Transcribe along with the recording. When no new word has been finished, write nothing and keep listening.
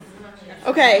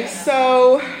Okay,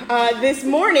 so this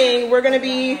morning we're going to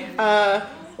be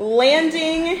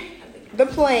landing the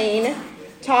plane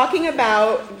talking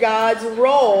about God's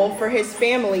role for his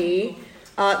family,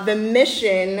 the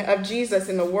mission of Jesus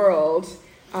in the world,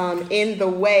 in the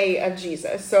way of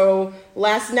Jesus. So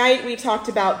last night we talked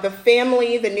about the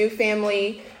family, the new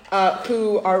family,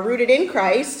 who are rooted in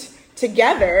Christ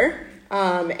together.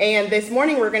 And this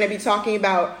morning we're going to be talking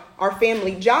about our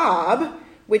family job,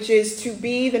 which is to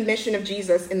be the mission of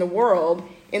Jesus in the world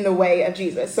in the way of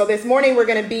Jesus. So this morning we're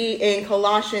going to be in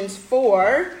Colossians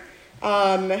 4,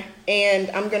 and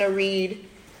I'm going to read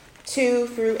 2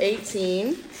 through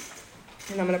 18,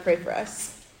 and I'm going to pray for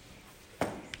us.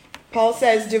 Paul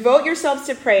says, "Devote yourselves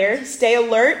to prayer, stay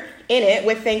alert in it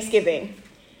with thanksgiving.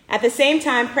 At the same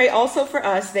time, pray also for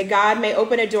us that God may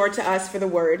open a door to us for the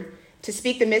word, to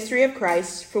speak the mystery of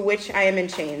Christ, for which I am in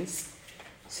chains,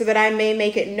 so that I may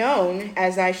make it known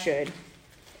as I should.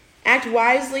 Act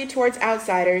wisely towards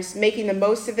outsiders, making the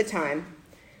most of the time.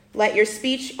 Let your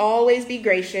speech always be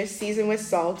gracious, seasoned with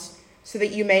salt, so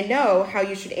that you may know how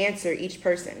you should answer each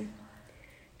person.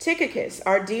 Tychicus,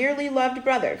 our dearly loved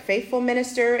brother, faithful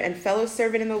minister and fellow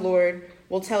servant in the Lord,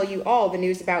 will tell you all the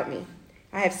news about me.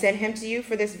 I have sent him to you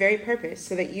for this very purpose,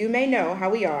 so that you may know how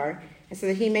we are, and so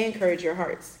that he may encourage your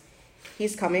hearts.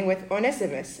 He's coming with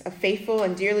Onesimus, a faithful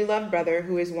and dearly loved brother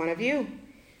who is one of you.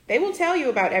 They will tell you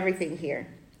about everything here.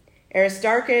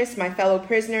 Aristarchus, my fellow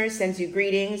prisoner, sends you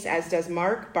greetings, as does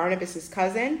Mark, Barnabas'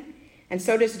 cousin, and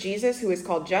so does Jesus, who is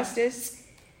called Justus.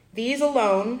 These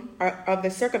alone of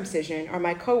the circumcision are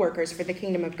my co-workers for the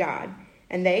kingdom of God,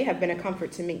 and they have been a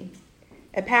comfort to me.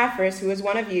 Epaphras, who is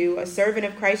one of you, a servant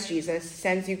of Christ Jesus,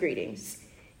 sends you greetings.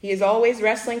 He is always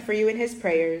wrestling for you in his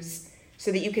prayers,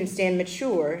 so that you can stand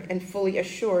mature and fully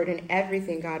assured in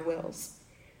everything God wills.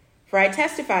 For I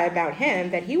testify about him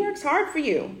that he works hard for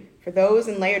you, for those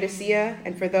in Laodicea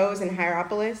and for those in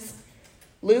Hierapolis.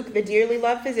 Luke, the dearly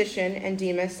loved physician, and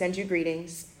Demas send you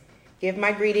greetings. Give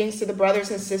my greetings to the brothers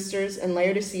and sisters in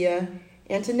Laodicea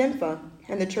and to Nympha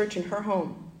and the church in her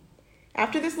home.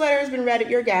 After this letter has been read at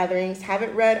your gatherings, have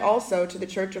it read also to the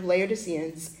church of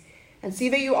Laodiceans, and see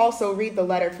that you also read the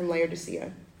letter from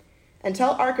Laodicea. And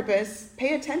tell Archippus,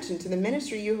 pay attention to the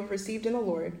ministry you have received in the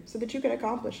Lord, so that you can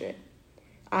accomplish it.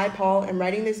 I, Paul, am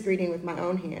writing this greeting with my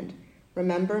own hand.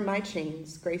 Remember my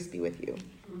chains. Grace be with you."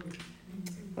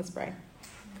 Let's pray.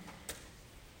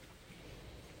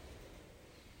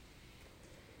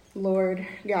 Lord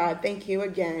God, thank you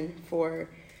again for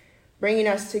bringing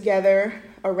us together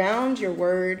around your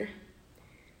word.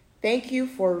 Thank you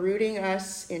for rooting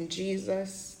us in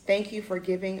Jesus. Thank you for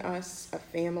giving us a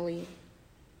family.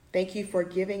 Thank you for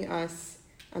giving us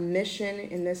a mission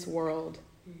in this world.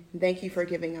 And thank you for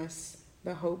giving us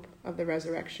the hope of the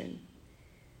resurrection.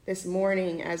 This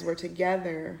morning, as we're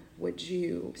together, would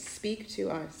you speak to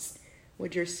us?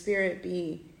 Would your spirit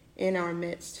be in our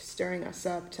midst, stirring us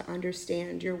up to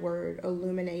understand your word,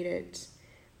 illuminate it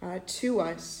to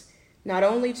us, not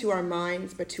only to our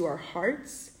minds, but to our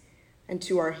hearts and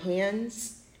to our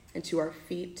hands and to our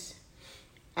feet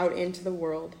out into the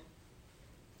world.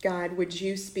 God, would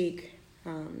you speak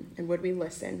and would we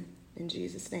listen? In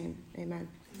Jesus' name, amen.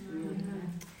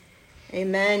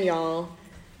 Amen, y'all.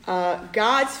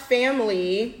 God's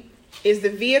family is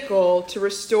the vehicle to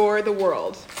restore the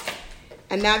world.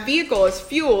 And that vehicle is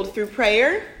fueled through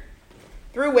prayer,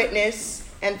 through witness,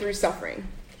 and through suffering.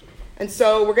 And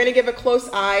so we're going to give a close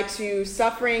eye to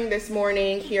suffering this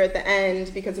morning here at the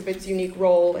end because of its unique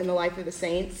role in the life of the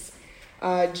saints.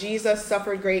 Jesus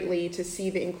suffered greatly to see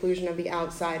the inclusion of the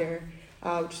outsider,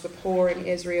 which is the poor in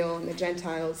Israel and the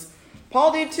Gentiles.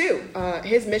 Paul did too.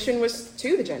 His mission was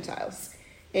to the Gentiles.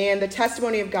 And the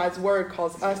testimony of God's word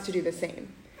calls us to do the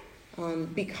same.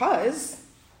 Because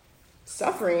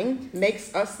suffering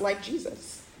makes us like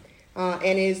Jesus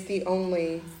and is the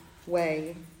only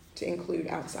way to include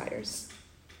outsiders.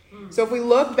 So if we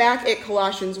look back at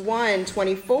Colossians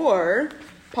 1:24,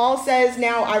 Paul says,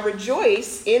 "Now I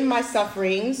rejoice in my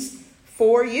sufferings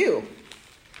for you."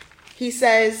 He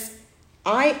says,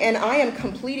 I am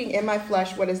completing in my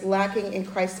flesh what is lacking in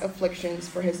Christ's afflictions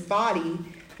for his body,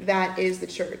 that is the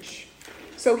church.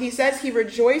 So he says he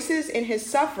rejoices in his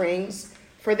sufferings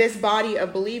for this body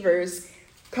of believers,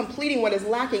 completing what is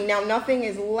lacking. Now, nothing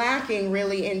is lacking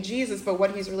really in Jesus, but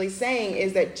what he's really saying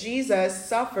is that Jesus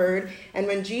suffered, and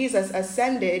when Jesus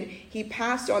ascended, he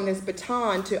passed on this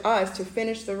baton to us to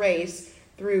finish the race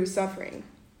through suffering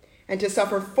and to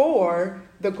suffer for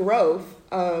the growth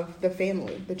of the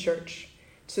family, the church,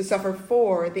 to suffer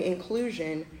for the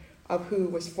inclusion of who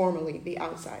was formerly the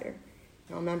outsider.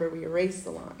 Now, remember, we erased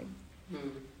the line.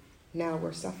 Now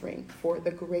we're suffering for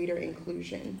the greater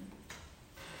inclusion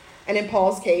And in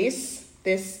Paul's case,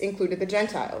 this included the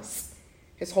Gentiles.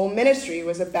 His whole ministry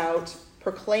was about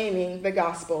proclaiming the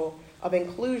gospel of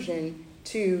inclusion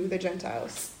to the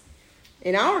Gentiles.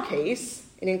 In our case,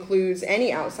 it includes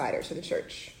any outsider to the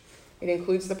church. It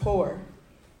includes the poor.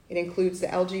 It includes the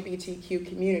LGBTQ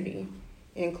community.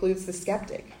 It includes the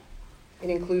skeptic. It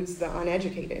includes the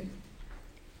uneducated.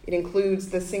 It includes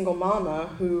the single mama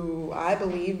who I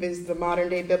believe is the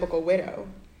modern-day biblical widow.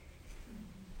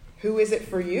 Who is it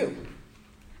for you?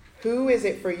 Who is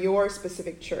it for your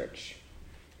specific church?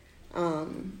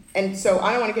 And so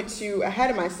I don't want to get too ahead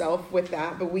of myself with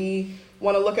that, but we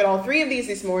want to look at all three of these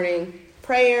this morning: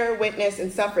 prayer, witness,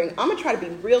 and suffering. I'm going to try to be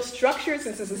real structured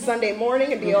since it's a Sunday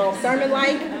morning and be all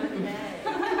sermon-like.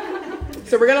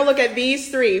 So we're going to look at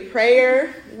these three: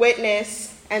 prayer,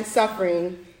 witness, and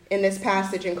suffering in this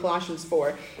passage in Colossians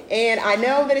 4. And I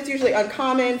know that it's usually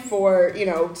uncommon for,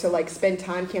 to like spend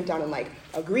time camped out on like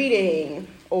a greeting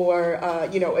or,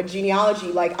 a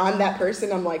genealogy. Like, I'm that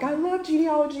person. I'm like, I love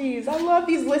genealogies. I love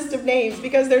these lists of names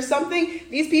because there's something,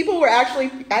 these people were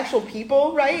actual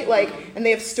people, right? Like, and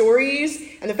they have stories,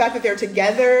 and the fact that they're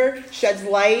together sheds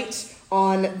light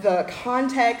on the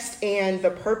context and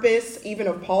the purpose even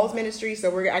of Paul's ministry. So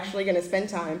we're actually going to spend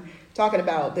time talking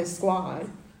about this squad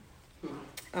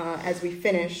as we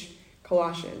finish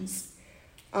Colossians.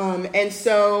 And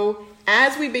so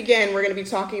as we begin, we're going to be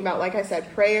talking about, like I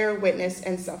said, prayer, witness,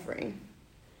 and suffering.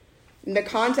 In the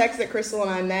context that Crystal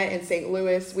and I met in St.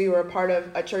 Louis, we were a part of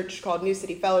a church called New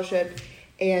City Fellowship,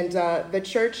 and the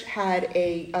church had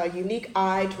a unique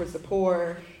eye towards the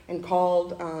poor and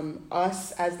called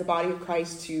us as the body of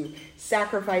Christ to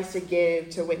sacrifice, to give,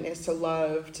 to witness, to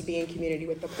love, to be in community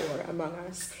with the poor among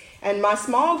us. And my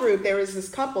small group, there was this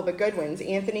couple, the Goodwins,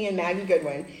 Anthony and Maggie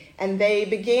Goodwin, and they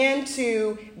began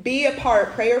to be a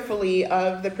part prayerfully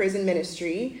of the prison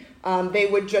ministry. They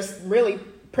would just really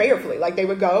prayerfully, like they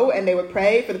would go and they would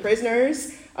pray for the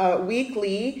prisoners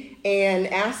weekly and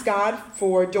ask God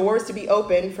for doors to be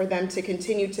open for them to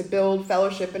continue to build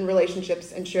fellowship and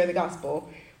relationships and share the gospel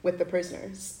with the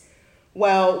prisoners.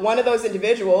 Well, one of those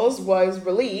individuals was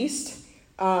released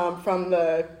from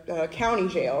the county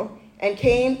jail and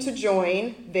came to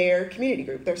join their community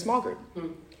group, their small group.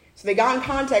 So they got in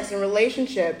contact and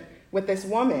relationship with this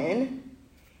woman,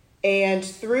 and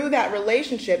through that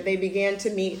relationship, they began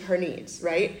to meet her needs,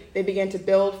 right? They began to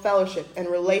build fellowship and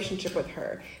relationship with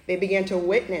her. They began to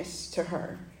witness to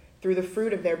her. Through the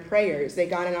fruit of their prayers, they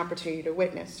got an opportunity to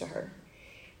witness to her.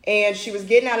 And she was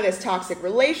getting out of this toxic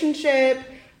relationship,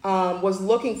 was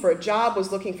looking for a job,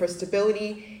 was looking for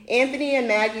stability. Anthony and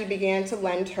Maggie began to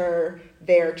lend her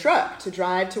their truck to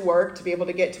drive to work, to be able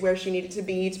to get to where she needed to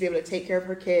be able to take care of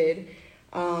her kid.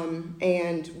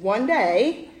 And one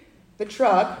day, the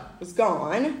truck was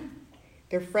gone.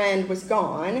 Their friend was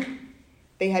gone.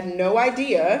 They had no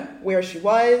idea where she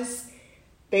was.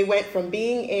 They went from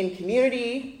being in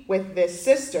community with this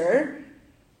sister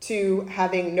to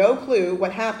having no clue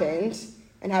what happened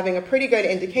and having a pretty good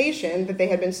indication that they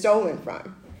had been stolen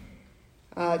from.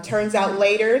 Turns out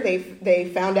later,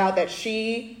 they found out that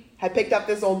she had picked up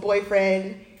this old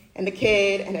boyfriend and the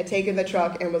kid and had taken the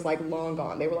truck and was like long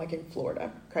gone. They were like in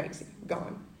Florida, crazy,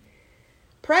 gone.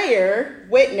 Prayer,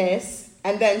 witness,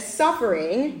 and then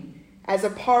suffering as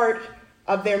a part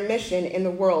of their mission in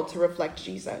the world to reflect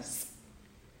Jesus.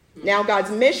 Now, God's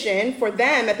mission for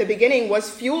them at the beginning was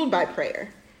fueled by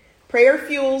prayer. Prayer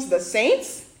fuels the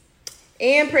saints,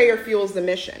 and prayer fuels the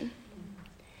mission.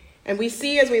 And we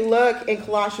see as we look in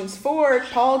Colossians 4,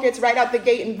 Paul gets right out the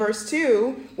gate in verse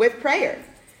 2 with prayer.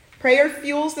 Prayer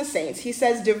fuels the saints. He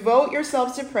says, devote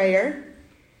yourselves to prayer.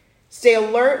 Stay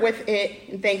alert with it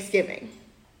in thanksgiving.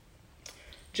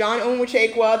 John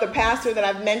Onwuchekwa, the pastor that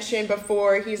I've mentioned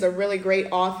before, he's a really great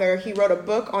author. He wrote a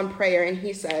book on prayer, and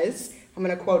he says, I'm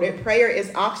going to quote it, prayer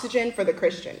is oxygen for the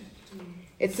Christian.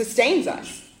 It sustains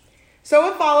us. So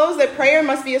it follows that prayer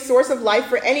must be a source of life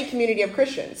for any community of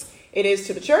Christians. It is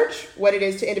to the church what it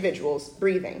is to individuals,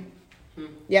 breathing.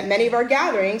 Yet many of our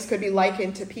gatherings could be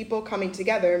likened to people coming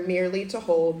together merely to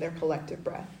hold their collective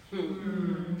breath.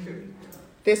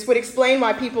 This would explain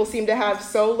why people seem to have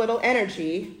so little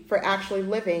energy for actually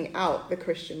living out the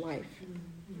Christian life.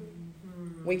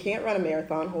 We can't run a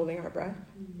marathon holding our breath.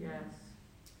 Yes.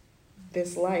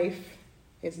 This life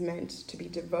is meant to be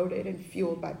devoted and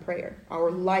fueled by prayer. Our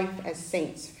life as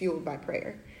saints fueled by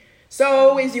prayer.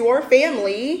 So is your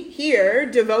family here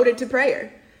devoted to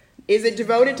prayer? Is it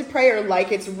devoted to prayer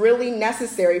like it's really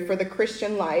necessary for the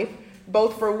Christian life,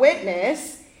 both for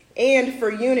witness and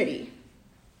for unity?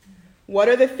 What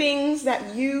are the things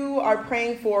that you are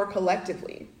praying for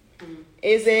collectively?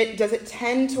 Does it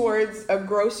tend towards a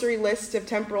grocery list of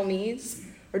temporal needs?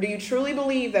 Or do you truly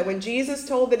believe that when Jesus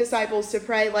told the disciples to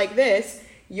pray like this,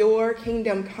 your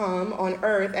kingdom come on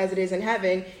earth as it is in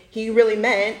heaven, he really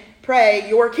meant pray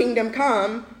your kingdom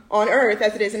come on earth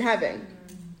as it is in heaven?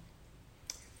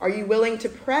 Are you willing to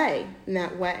pray in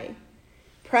that way?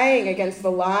 Praying against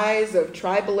the lies of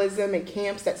tribalism and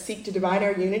camps that seek to divide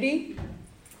our unity?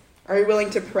 Are you willing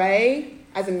to pray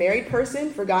as a married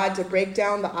person for God to break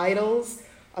down the idols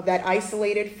of that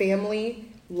isolated family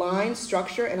line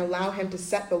structure and allow him to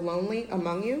set the lonely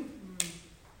among you?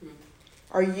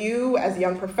 Are you, as a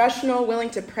young professional, willing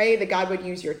to pray that God would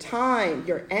use your time,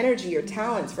 your energy, your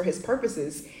talents for his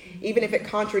purposes, even if it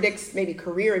contradicts maybe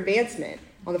career advancement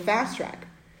on the fast track?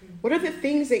 What are the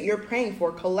things that you're praying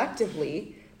for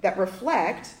collectively that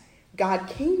reflect God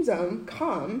kingdom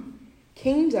come,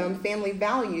 kingdom family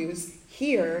values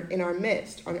here in our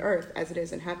midst on earth as it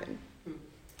is in heaven?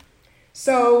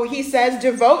 So he says,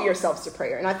 devote yourselves to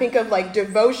prayer. And I think of like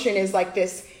devotion is like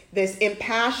this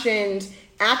impassioned,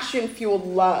 action-fueled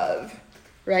love,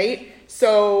 right?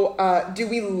 So do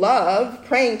we love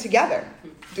praying together?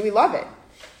 Do we love it?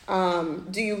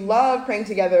 Do you love praying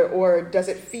together, or does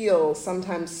it feel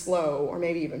sometimes slow or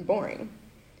maybe even boring?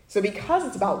 So because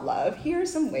it's about love, here are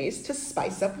some ways to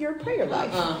spice up your prayer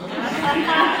life.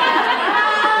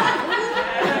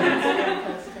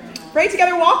 Pray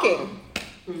together walking.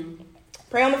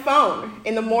 Pray on the phone.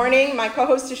 In the morning, my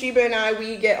co-host Toshiba and I,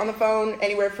 we get on the phone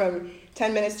anywhere from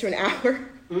 10 minutes to an hour.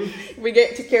 We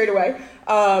get carried away.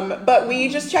 But we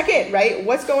just check in, right?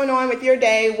 What's going on with your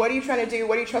day? What are you trying to do?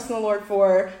 What are you trusting the Lord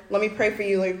for? Let me pray for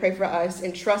you. Let me pray for us.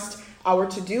 And trust our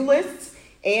to-do lists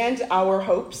and our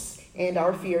hopes and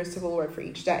our fears to the Lord for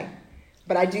each day.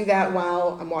 But I do that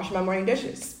while I'm washing my morning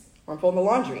dishes, or I'm folding the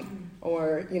laundry,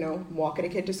 or, walking a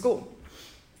kid to school.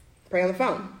 Pray on the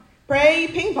phone. Pray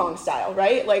ping pong style,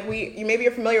 right? Like maybe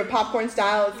you're familiar with popcorn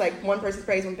style. It's like one person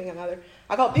prays one thing and another.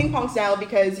 I call it ping pong style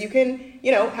because you can,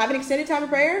 have an extended time of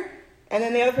prayer, and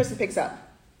then the other person picks up,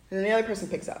 and then the other person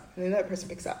picks up, and then the other person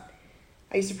picks up.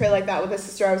 I used to pray like that with a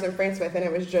sister I was in France with, and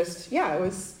it was just,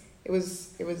 it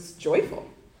was joyful.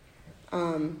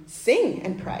 Sing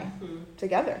and pray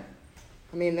together.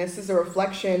 I mean, this is a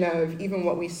reflection of even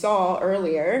what we saw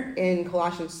earlier in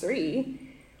Colossians 3.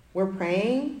 We're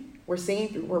praying, we're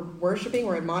singing, we're worshiping,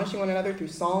 we're admonishing one another through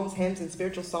psalms, hymns, and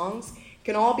spiritual songs.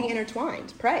 Can all be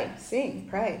intertwined. Pray, sing,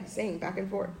 back and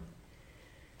forth.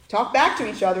 Talk back to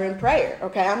each other in prayer.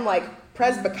 Okay, I'm like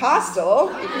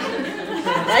Presbycostal,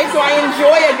 right? So I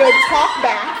enjoy a good talk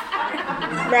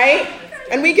back, right?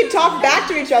 And we could talk back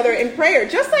to each other in prayer,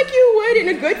 just like you would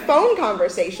in a good phone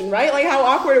conversation, right? Like how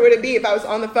awkward would it be if I was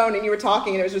on the phone and you were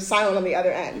talking and it was just silent on the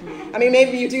other end? I mean,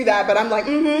 maybe you do that, but I'm like,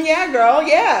 yeah, girl,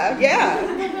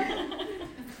 yeah.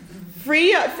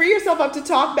 Free yourself up to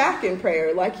talk back in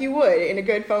prayer like you would in a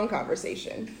good phone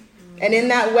conversation. And in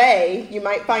that way, you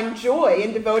might find joy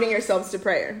in devoting yourselves to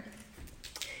prayer.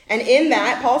 And in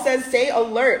that, Paul says, stay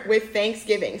alert with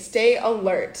thanksgiving. Stay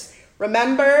alert.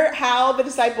 Remember how the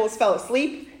disciples fell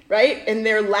asleep, right? And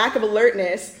their lack of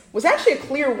alertness was actually a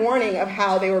clear warning of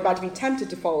how they were about to be tempted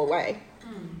to fall away.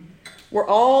 We're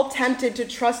all tempted to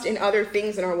trust in other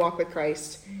things in our walk with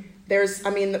Christ.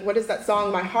 What is that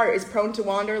song? My heart is prone to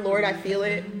wander, Lord, I feel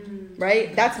it,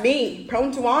 right? That's me,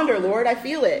 prone to wander, Lord, I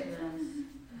feel it.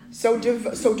 So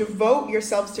devote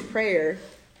yourselves to prayer,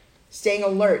 staying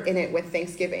alert in it with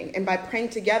thanksgiving. And by praying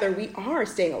together, we are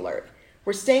staying alert.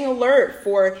 We're staying alert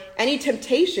for any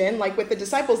temptation, like with the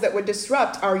disciples, that would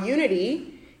disrupt our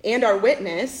unity and our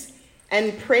witness.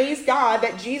 And praise God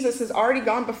that Jesus has already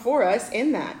gone before us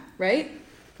in that, right?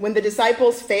 When the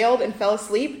disciples failed and fell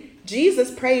asleep, Jesus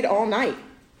prayed all night.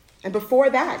 And before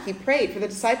that, he prayed for the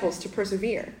disciples to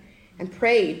persevere, and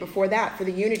prayed before that for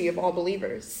the unity of all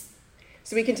believers.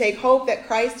 So we can take hope that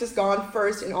Christ has gone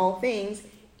first in all things,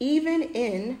 even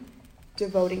in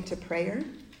devoting to prayer,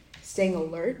 staying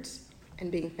alert,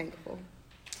 and being thankful.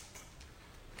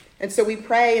 And so we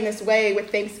pray in this way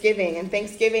with thanksgiving. And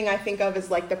thanksgiving I think of as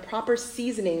like the proper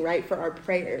seasoning, right, for our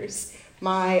prayers.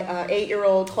 My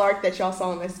 8-year-old Clark that y'all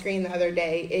saw on the screen the other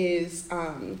day is,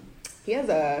 he has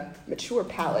a mature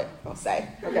palate, I'll say,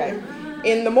 okay?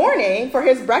 In the morning, for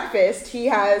his breakfast, he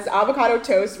has avocado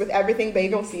toast with everything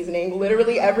bagel seasoning,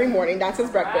 literally every morning. That's his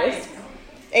breakfast.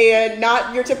 And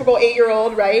not your typical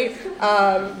 8-year-old, right?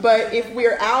 But if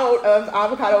we're out of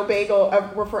avocado bagel,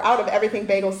 if we're out of everything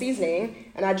bagel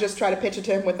seasoning, and I just try to pitch it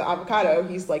to him with the avocado,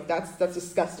 he's like, that's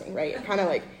disgusting, right? It kind of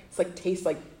like, it's like tastes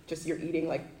like just you're eating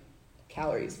like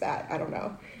calories, fat, I don't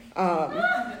know.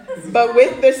 But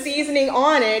with the seasoning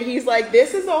on it, he's like,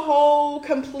 this is a whole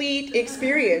complete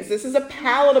experience. This is a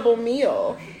palatable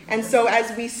meal. And so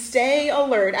as we stay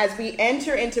alert, as we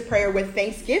enter into prayer with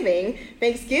thanksgiving,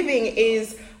 thanksgiving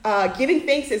is, giving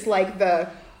thanks is like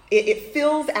it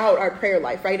fills out our prayer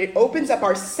life, right? It opens up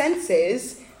our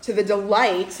senses to the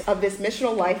delight of this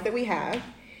missional life that we have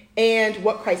and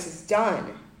what Christ has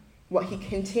done, what he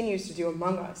continues to do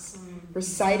among us,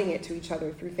 reciting it to each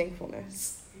other through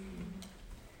thankfulness.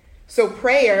 So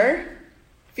prayer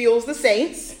fuels the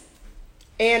saints,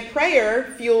 and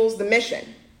prayer fuels the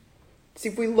mission. So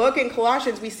if we look in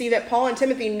Colossians, we see that Paul and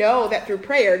Timothy know that through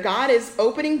prayer, God is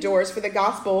opening doors for the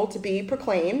gospel to be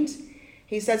proclaimed.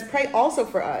 He says, pray also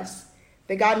for us,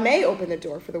 that God may open the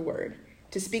door for the word,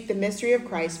 to speak the mystery of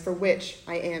Christ, for which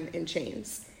I am in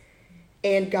chains.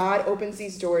 And God opens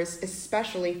these doors,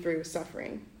 especially through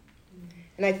suffering.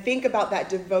 And I think about that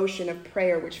devotion of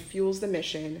prayer, which fuels the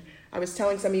mission. I was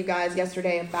telling some of you guys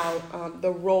yesterday about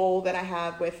the role that I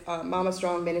have with Mama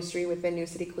Strong Ministry within New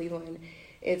City, Cleveland.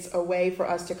 It's a way for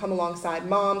us to come alongside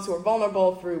moms who are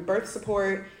vulnerable through birth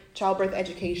support, childbirth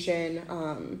education,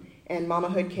 and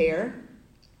mamahood care.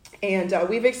 And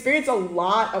we've experienced a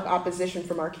lot of opposition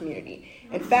from our community.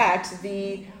 In fact,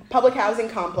 the public housing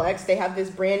complex, they have this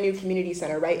brand new community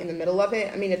center right in the middle of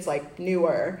it. I mean, it's like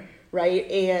newer, right?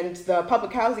 And the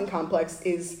public housing complex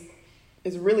is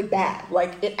really bad.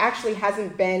 Like, it actually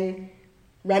hasn't been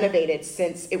renovated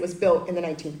since it was built in the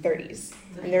 1930s.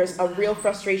 And there's a real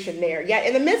frustration there. Yet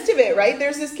in the midst of it, right,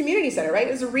 there's this community center, right?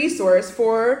 It's a resource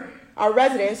for our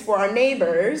residents, for our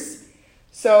neighbors.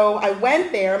 So I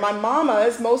went there. My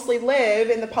mamas mostly live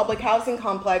in the public housing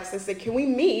complex. I said, can we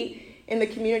meet in the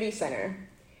community center?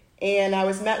 And I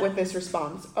was met with this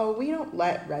response, oh, we don't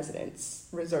let residents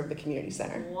reserve the community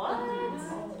center. What?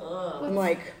 I'm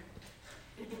like,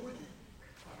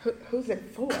 who's it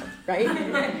for, right?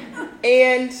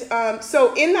 And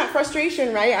so in that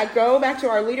frustration, right, I go back to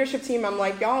our leadership team. I'm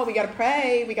like, y'all, we got to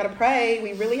pray.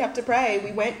 We really have to pray.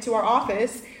 We went to our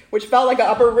office, which felt like an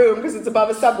upper room because it's above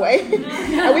a subway.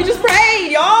 And we just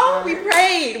prayed, y'all. We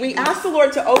prayed. We asked the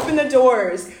Lord to open the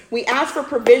doors. We asked for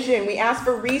provision. We asked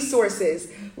for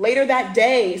resources. Later that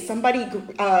day, somebody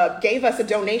gave us a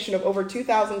donation of over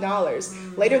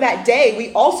 $2,000. Later that day,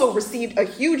 we also received a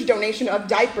huge donation of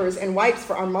diapers and wipes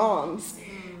for our moms.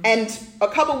 And a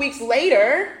couple weeks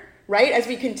later, right, as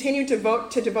we continue to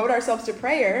devote ourselves to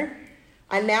prayer,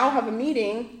 I now have a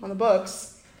meeting on the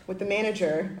books with the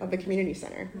manager of the community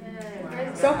center.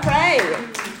 So pray.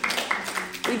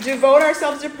 We devote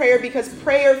ourselves to prayer because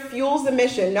prayer fuels the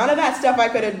mission. None of that stuff I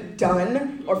could have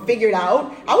done or figured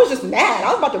out. I was just mad. I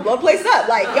was about to blow the place up.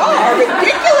 Like, y'all are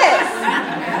ridiculous.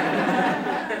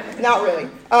 Not really.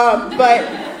 But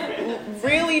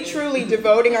really, truly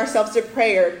devoting ourselves to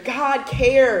prayer. God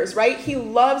cares, right? He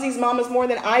loves these mamas more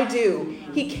than I do.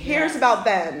 He cares about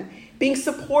them being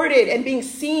supported and being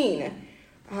seen.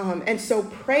 And so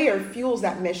prayer fuels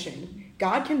that mission.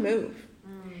 God can move.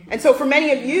 And so for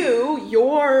many of you,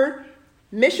 your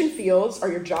mission fields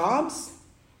are your jobs,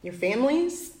 your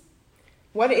families.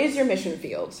 What is your mission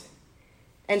field?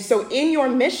 And so in your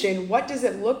mission, what does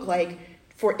it look like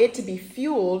for it to be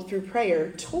fueled through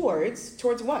prayer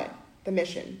towards what? The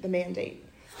mission, the mandate,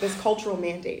 this cultural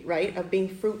mandate, right? Of being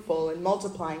fruitful and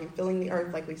multiplying and filling the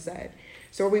earth, like we said.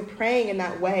 So are we praying in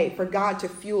that way for God to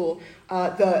fuel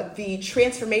the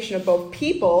transformation of both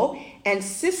people and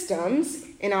systems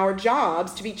in our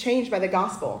jobs to be changed by the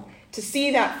gospel, to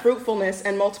see that fruitfulness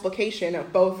and multiplication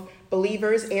of both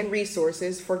believers and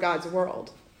resources for God's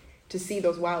world, to see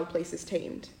those wild places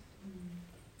tamed?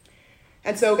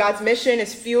 And so God's mission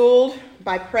is fueled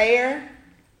by prayer.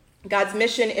 God's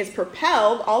mission is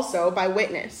propelled also by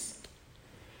witness.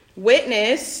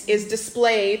 Witness is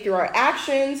displayed through our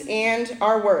actions and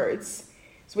our words.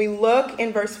 So we look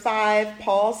in verse 5,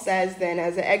 Paul says then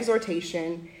as an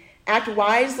exhortation, act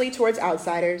wisely towards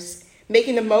outsiders,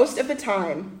 making the most of the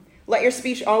time. Let your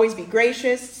speech always be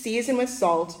gracious, seasoned with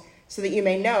salt, so that you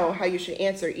may know how you should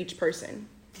answer each person.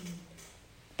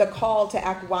 The call to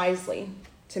act wisely,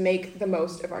 to make the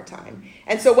most of our time.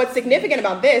 And so what's significant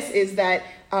about this is that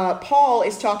Paul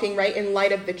is talking right in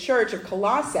light of the church of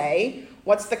Colossae.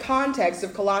 What's the context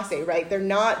of Colossae, right? They're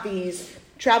not these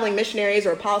traveling missionaries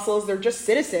or apostles. They're just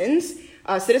citizens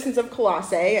of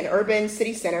Colossae, an urban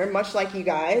city center, much like you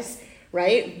guys,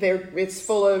 right?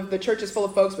 The church is full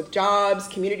of folks with jobs,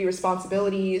 community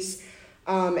responsibilities.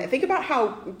 Think about how,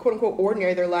 quote unquote,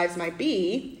 ordinary their lives might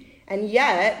be. And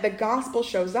yet the gospel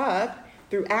shows up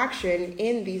through action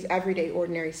in these everyday,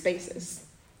 ordinary spaces.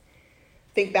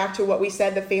 Think back to what we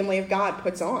said the family of God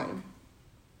puts on: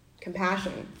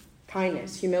 compassion,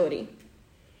 kindness, humility.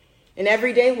 In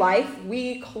everyday life,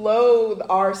 we clothe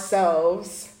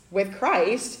ourselves with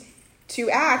Christ to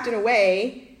act in a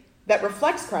way that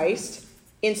reflects Christ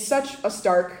in such a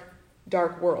stark,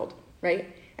 dark world,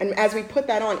 right? And as we put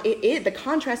that on, the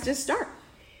contrast is stark.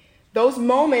 Those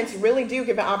moments really do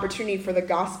give an opportunity for the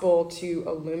gospel to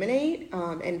illuminate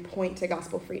and point to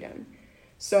gospel freedom.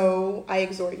 So I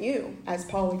exhort you, as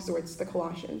Paul exhorts the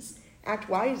Colossians, act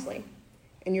wisely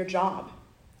in your job,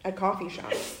 at coffee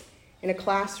shops, in a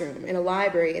classroom, in a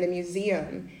library, in a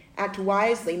museum. Act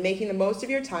wisely, making the most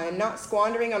of your time, not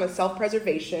squandering on a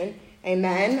self-preservation.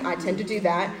 Amen, I tend to do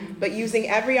that. But using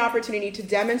every opportunity to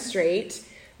demonstrate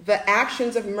the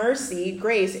actions of mercy,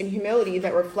 grace, and humility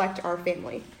that reflect our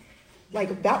family.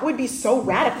 Like, that would be so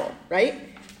radical, right?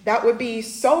 That would be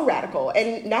so radical.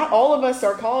 And not all of us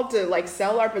are called to like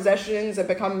sell our possessions and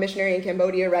become a missionary in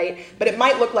Cambodia, right? But it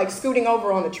might look like scooting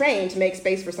over on the train to make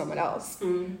space for someone else.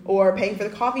 Or paying for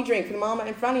the coffee drink for the mama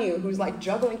in front of you who's like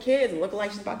juggling kids and looking like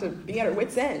she's about to be at her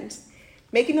wit's end.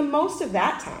 Making the most of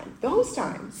that time, those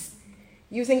times.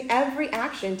 Using every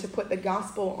action to put the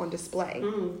gospel on display.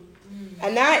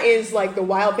 And that is like the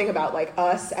wild thing about like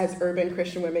us as urban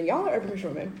Christian women. Y'all are urban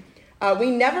Christian women.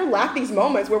 We never lack these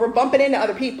moments where we're bumping into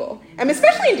other people. And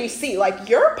especially in DC, like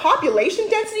your population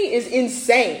density is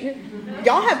insane.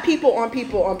 Y'all have people on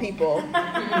people on people.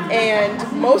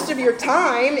 And most of your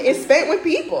time is spent with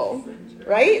people,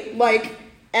 right? Like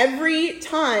every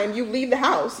time you leave the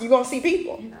house, you're going to see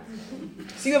people.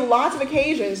 So you have lots of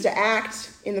occasions to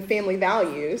act in the family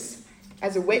values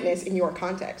as a witness in your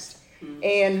context.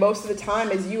 And most of the time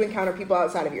as you encounter people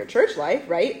outside of your church life,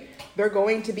 right, they're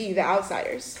going to be the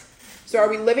outsiders. So are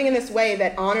we living in this way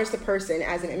that honors the person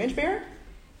as an image bearer,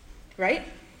 right,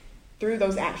 through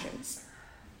those actions?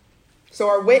 So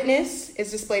our witness is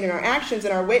displayed in our actions,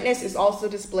 and our witness is also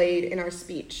displayed in our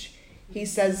speech. He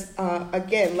says,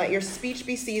 again, let your speech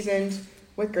be seasoned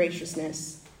with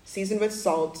graciousness, seasoned with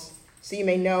salt, so you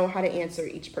may know how to answer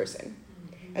each person.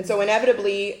 And so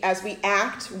inevitably, as we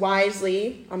act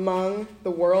wisely among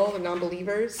the world of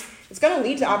non-believers, it's going to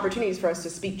lead to opportunities for us to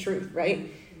speak truth, right?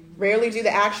 Rarely do the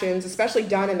actions, especially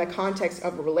done in the context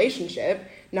of a relationship,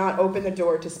 not open the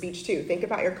door to speech too. Think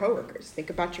about your coworkers. Think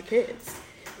about your kids.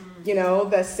 You know,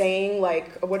 the saying,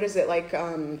 like, what is it? Like,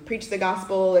 preach the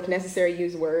gospel, if necessary,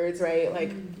 use words, right?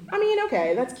 Like, I mean,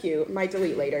 okay, that's cute. Might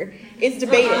delete later. It's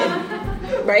debated,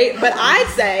 right? But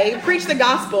I'd say preach the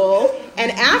gospel,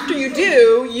 and after you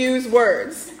do, use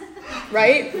words,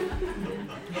 right?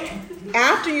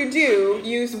 After you do,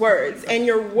 use words. And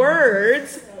your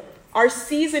words are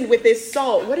seasoned with this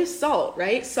salt. What is salt,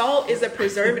 right? Salt is a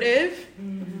preservative.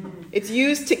 It's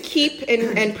used to keep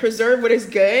and preserve what is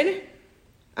good.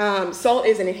 Salt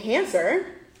is an enhancer.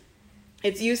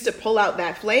 It's used to pull out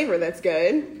that flavor that's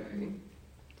good.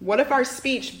 What if our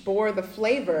speech bore the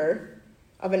flavor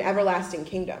of an everlasting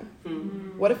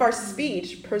kingdom? What if our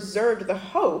speech preserved the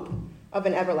hope of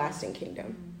an everlasting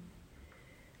kingdom?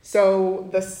 So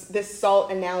this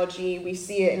salt analogy, we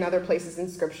see it in other places in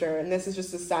Scripture, and this is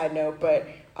just a side note, but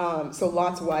so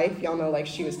Lot's wife, y'all know, like,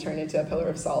 she was turned into a pillar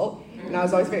of salt, and I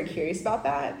was always very curious about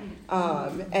that.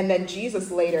 And then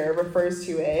Jesus later refers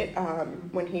to it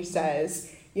when he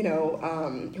says, you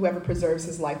know, whoever preserves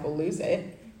his life will lose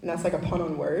it, and that's like a pun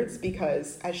on words,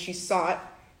 because as she sought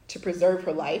to preserve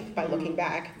her life by looking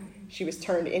back, she was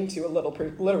turned into a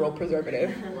literal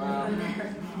preservative. Wow.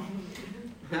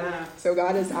 So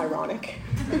God is ironic.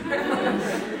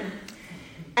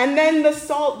 And then the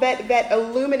salt that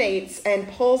illuminates and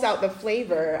pulls out the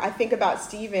flavor. I think about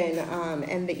Stephen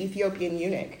and the Ethiopian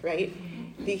eunuch, right?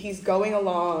 He's going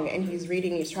along and he's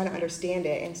reading, he's trying to understand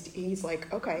it. And he's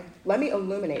like, okay, let me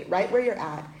illuminate right where you're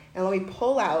at. And let me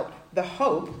pull out the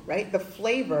hope, right? The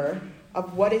flavor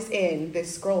of what is in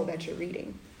this scroll that you're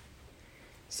reading.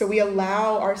 So we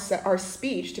allow our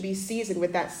speech to be seasoned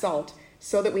with that salt,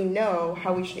 so that we know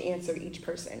how we should answer each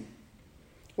person.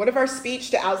 What if our speech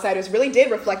to outsiders really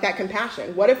did reflect that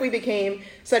compassion? What if we became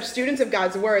such students of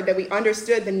God's word that we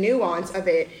understood the nuance of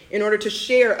it in order to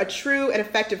share a true and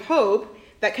effective hope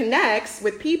that connects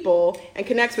with people and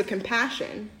connects with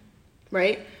compassion,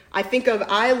 right? I discovered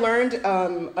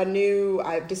a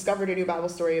new Bible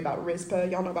story about Rizpah.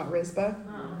 Y'all know about Rizpah?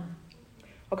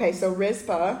 Okay, so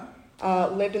Rizpah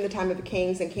lived in the time of the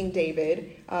kings and King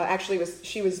David.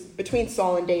 She was between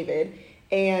Saul and David,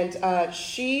 and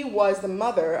she was the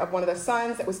mother of one of the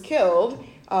sons that was killed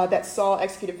that Saul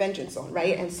executed vengeance on,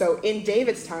 right? And so in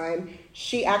David's time,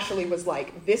 she actually was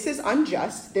like, this is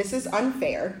unjust, this is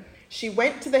unfair. She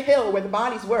went to the hill where the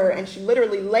bodies were, and she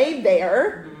literally laid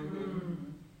there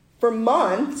for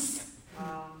months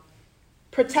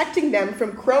protecting them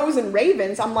from crows and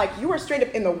ravens. I'm like, you are straight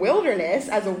up in the wilderness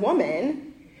as a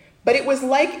woman. But it was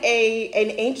like an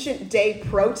ancient day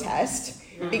protest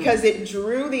because it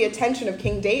drew the attention of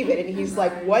King David. And he's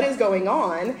like, what is going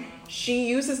on? She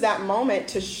uses that moment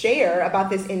to share about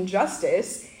this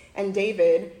injustice. And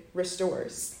David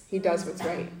restores. He does what's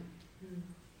right.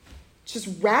 It's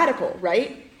just radical,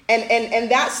 right?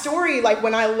 And that story, like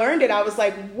when I learned it, I was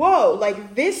like, whoa,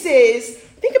 like this is,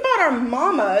 think about our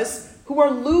mamas who are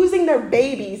losing their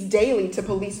babies daily to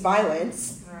police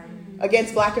violence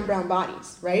against black and brown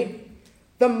bodies, right?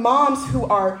 The moms who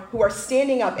are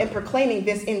standing up and proclaiming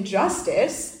this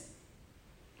injustice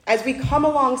as we come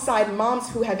alongside moms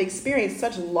who have experienced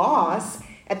such loss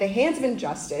at the hands of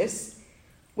injustice,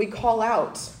 we call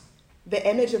out the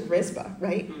image of Rizpah,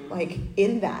 right? Like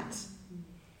in that.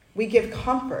 We give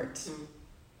comfort.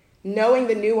 Knowing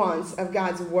the nuance of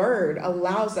God's word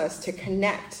allows us to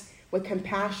connect with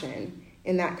compassion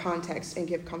in that context and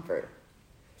give comfort.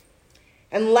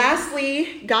 And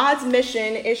lastly, God's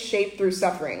mission is shaped through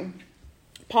suffering.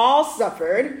 Paul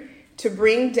suffered to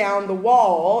bring down the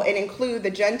wall and include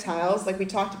the Gentiles, like we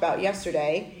talked about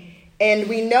yesterday. And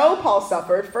we know Paul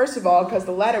suffered, first of all, because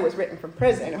the letter was written from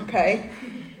prison, okay?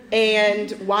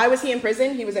 And why was he in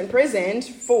prison? He was imprisoned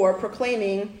for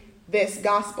proclaiming this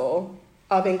gospel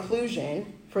of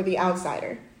inclusion for the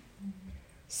outsider.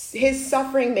 His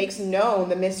suffering makes known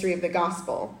the mystery of the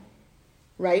gospel,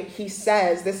 right? He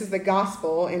says, this is the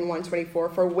gospel in 124,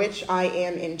 for which I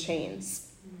am in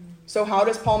chains. So how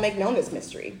does Paul make known this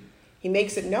mystery? He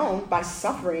makes it known by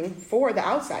suffering for the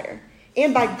outsider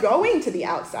and by going to the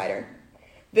outsider.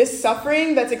 This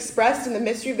suffering that's expressed in the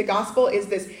mystery of the gospel is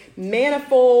this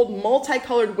manifold,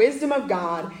 multicolored wisdom of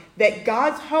God, that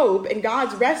God's hope and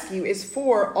God's rescue is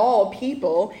for all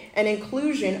people, an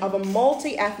inclusion of a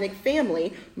multi-ethnic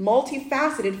family,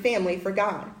 multifaceted family for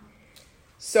God.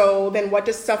 So then what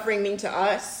does suffering mean to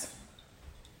us?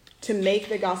 To make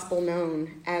the gospel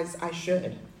known as I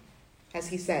should, as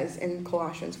he says in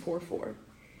Colossians 4:4.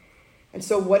 And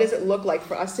so what does it look like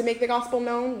for us to make the gospel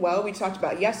known? Well, we talked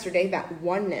about yesterday that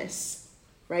oneness,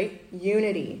 right?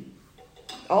 Unity.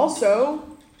 Also,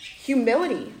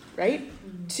 humility, right?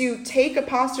 To take a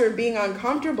posture of being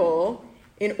uncomfortable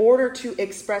in order to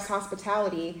express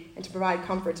hospitality and to provide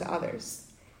comfort to others.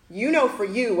 You know for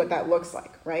you what that looks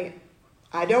like, right?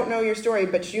 I don't know your story,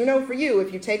 but you know for you,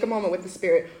 if you take a moment with the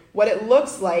Spirit, what it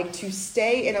looks like to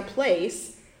stay in a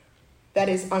place that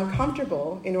is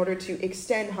uncomfortable in order to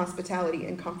extend hospitality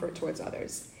and comfort towards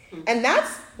others. And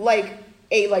that's like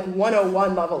a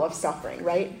 101 level of suffering,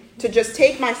 right? To just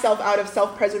take myself out of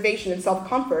self-preservation and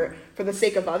self-comfort for the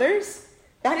sake of others,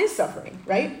 that is suffering,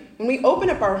 right? When we open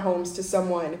up our homes to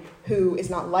someone who is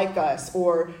not like us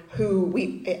or who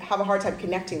we have a hard time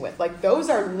connecting with, like those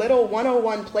are little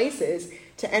 101 places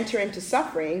to enter into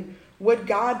suffering. Would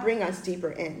God bring us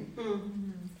deeper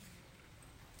in?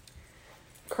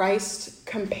 Christ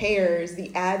compares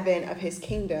the advent of his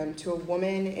kingdom to a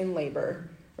woman in labor,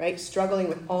 right? Struggling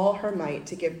with all her might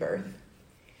to give birth.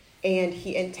 And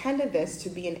he intended this to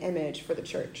be an image for the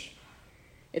church.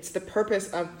 It's the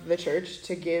purpose of the church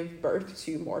to give birth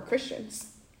to more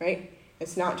Christians, right?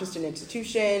 It's not just an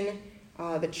institution.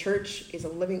 The church is a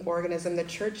living organism. The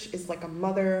church is like a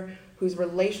mother whose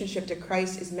relationship to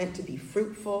Christ is meant to be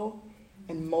fruitful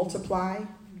and multiply,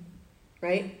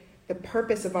 right? The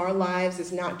purpose of our lives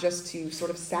is not just to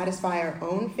sort of satisfy our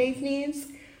own faith needs,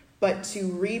 but to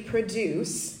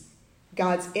reproduce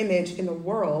God's image in the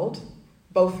world,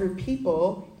 both through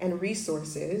people and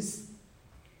resources.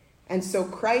 And so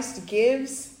Christ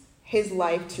gives his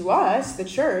life to us, the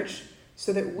church,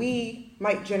 so that we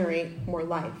might generate more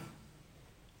life.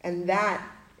 And that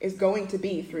is going to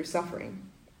be through suffering.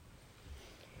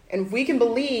 And if we can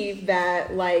believe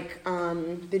that, like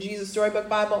the Jesus Storybook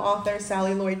Bible author,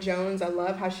 Sally Lloyd-Jones, I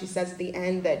love how she says at the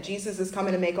end that Jesus is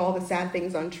coming to make all the sad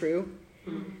things untrue,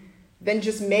 then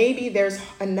just maybe there's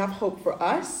enough hope for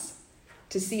us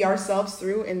to see ourselves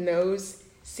through in those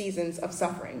seasons of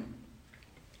suffering.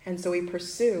 And so we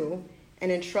pursue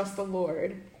and entrust the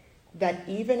Lord that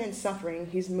even in suffering,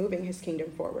 he's moving his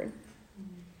kingdom forward.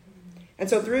 And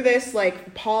so through this,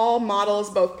 like Paul models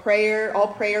both prayer, all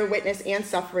prayer, witness, and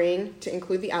suffering to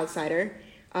include the outsider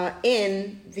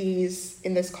in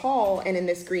this call and in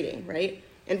this greeting, right?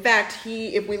 In fact,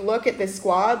 if we look at this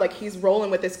squad, like he's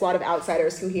rolling with this squad of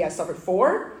outsiders who he has suffered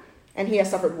for and he has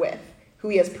suffered with, who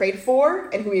he has prayed for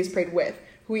and who he has prayed with,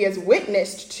 who he has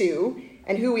witnessed to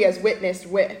and who he has witnessed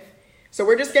with. So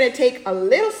we're just going to take a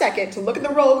little second to look at the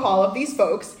roll call of these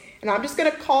folks, and I'm just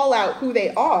going to call out who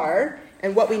they are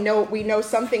and what we know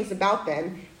some things about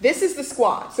them. This is the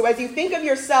squad. So as you think of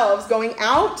yourselves going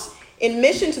out in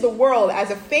mission to the world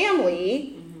as a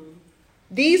family,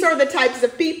 these are the types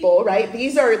of people, right?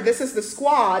 This is the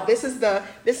squad. This is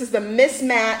the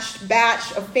mismatched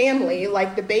batch of family,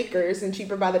 like the bakers in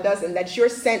Cheaper by the Dozen, that you're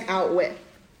sent out with.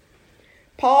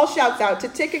 Paul shouts out to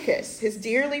Tychicus, his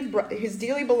dearly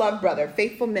beloved brother,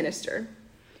 faithful minister.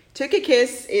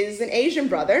 Tychicus is an Asian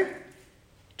brother,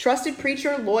 trusted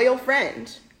preacher, loyal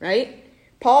friend, right?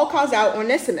 Paul calls out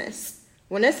Onesimus.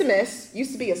 Onesimus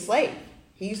used to be a slave.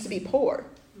 He used to be poor.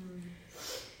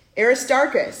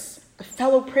 Aristarchus, a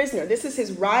fellow prisoner. This is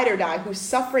his ride or die who's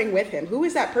suffering with him. Who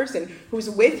is that person who's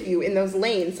with you in those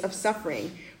lanes of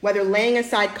suffering, whether laying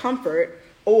aside comfort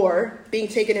or being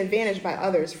taken advantage by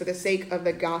others for the sake of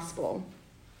the gospel?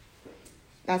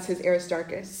 That's his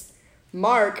Aristarchus.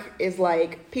 Mark is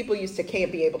like people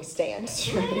can't be able to stand.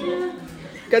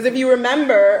 Because if you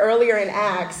remember earlier in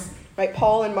Acts, right,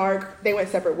 Paul and Mark, they went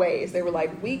separate ways. They were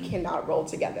like, we cannot roll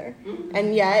together.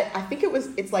 And yet, I think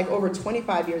it's like over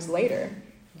 25 years later,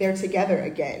 they're together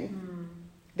again.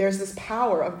 There's this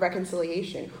power of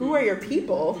reconciliation. Who are your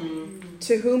people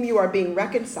to whom you are being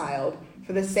reconciled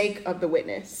for the sake of the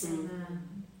witness?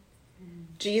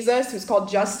 Jesus, who's called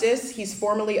Justus, he's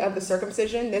formerly of the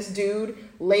circumcision. This dude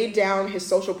laid down his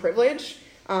social privilege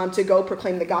to go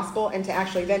proclaim the gospel and to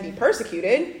actually then be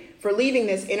persecuted for leaving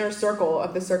this inner circle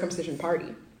of the circumcision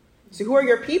party. So who are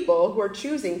your people who are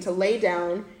choosing to lay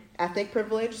down ethnic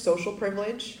privilege, social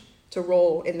privilege, to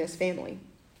roll in this family?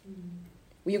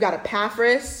 Well, you got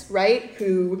Epaphras, right,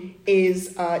 who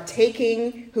is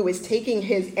taking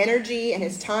his energy and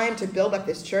his time to build up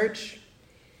this church.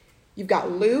 You've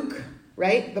got Luke,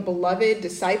 right, the beloved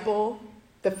disciple,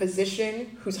 the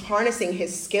physician who's harnessing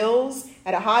his skills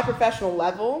at a high professional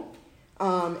level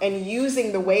and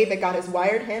using the way that God has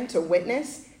wired him to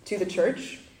witness to the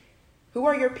church. Who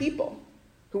are your people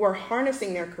who are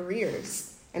harnessing their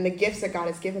careers and the gifts that God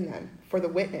has given them for the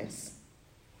witness?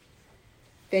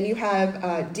 Then you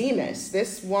have Demas.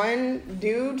 This one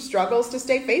dude struggles to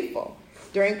stay faithful.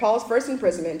 During Paul's first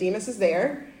imprisonment, Demas is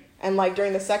there. And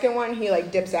during the second one, he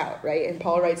dips out, right? And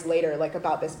Paul writes later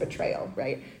about this betrayal,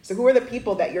 right? So who are the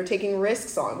people that you're taking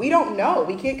risks on? We don't know.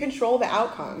 We can't control the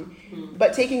outcome.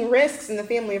 But taking risks in the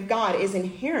family of God is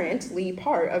inherently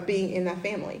part of being in that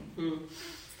family.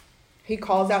 He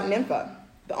calls out Nympha,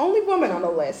 the only woman on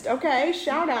the list. Okay,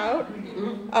 shout out.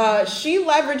 She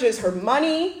leverages her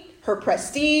money, her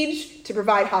prestige to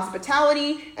provide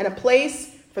hospitality and a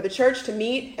place for the church to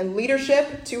meet and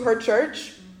leadership to her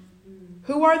church.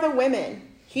 Who are the women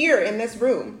here in this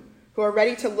room who are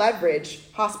ready to leverage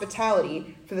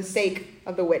hospitality for the sake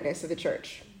of the witness of the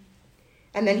church?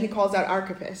 And then he calls out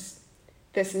Archippus,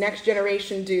 this next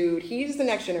generation dude. He's the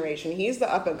next generation. He's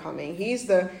the up and coming. He's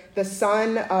the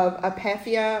son of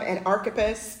Apaphia and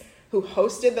Archippus, who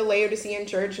hosted the Laodicean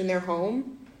church in their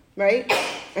home, right?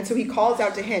 And so he calls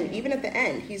out to him. Even at the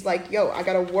end, he's like, yo, I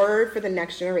got a word for the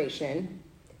next generation.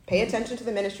 Pay attention to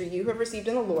the ministry you have received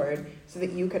in the Lord so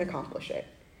that you can accomplish it.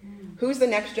 Who's the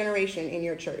next generation in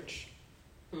your church?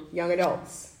 Young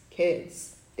adults,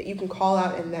 kids, that you can call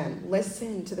out in them.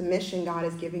 Listen to the mission God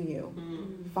is giving you.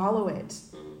 Follow it.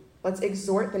 Let's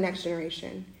exhort the next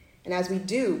generation. And as we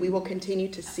do, we will continue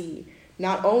to see,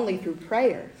 not only through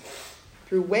prayer,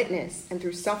 through witness, and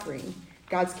through suffering,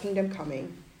 God's kingdom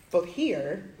coming, both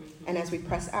here and as we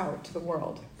press out to the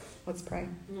world. Let's pray.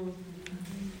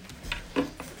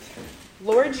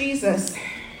 Lord Jesus,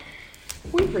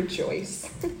 we rejoice.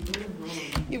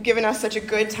 You've given us such a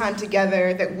good time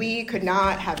together that we could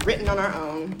not have written on our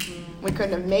own. We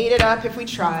couldn't have made it up if we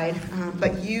tried,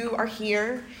 but you are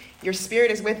here. Your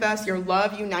spirit is with us. Your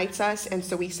love unites us. And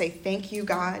so we say thank you,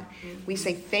 God. We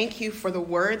say thank you for the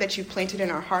word that you planted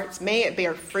in our hearts. May it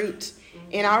bear fruit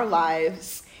in our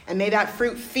lives. And may that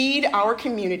fruit feed our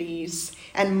communities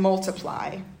and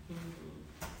multiply.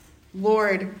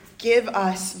 Lord, give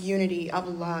us unity of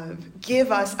love. Give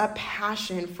us a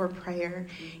passion for prayer.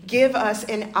 Give us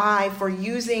an eye for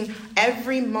using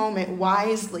every moment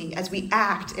wisely as we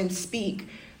act and speak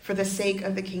for the sake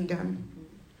of the kingdom.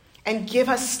 And give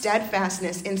us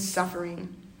steadfastness in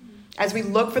suffering as we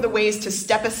look for the ways to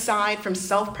step aside from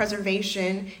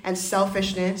self-preservation and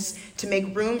selfishness to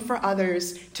make room for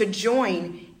others to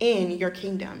join in your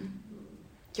kingdom.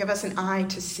 Give us an eye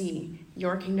to see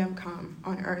your kingdom come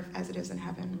on earth as it is in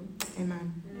heaven.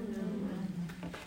 Amen.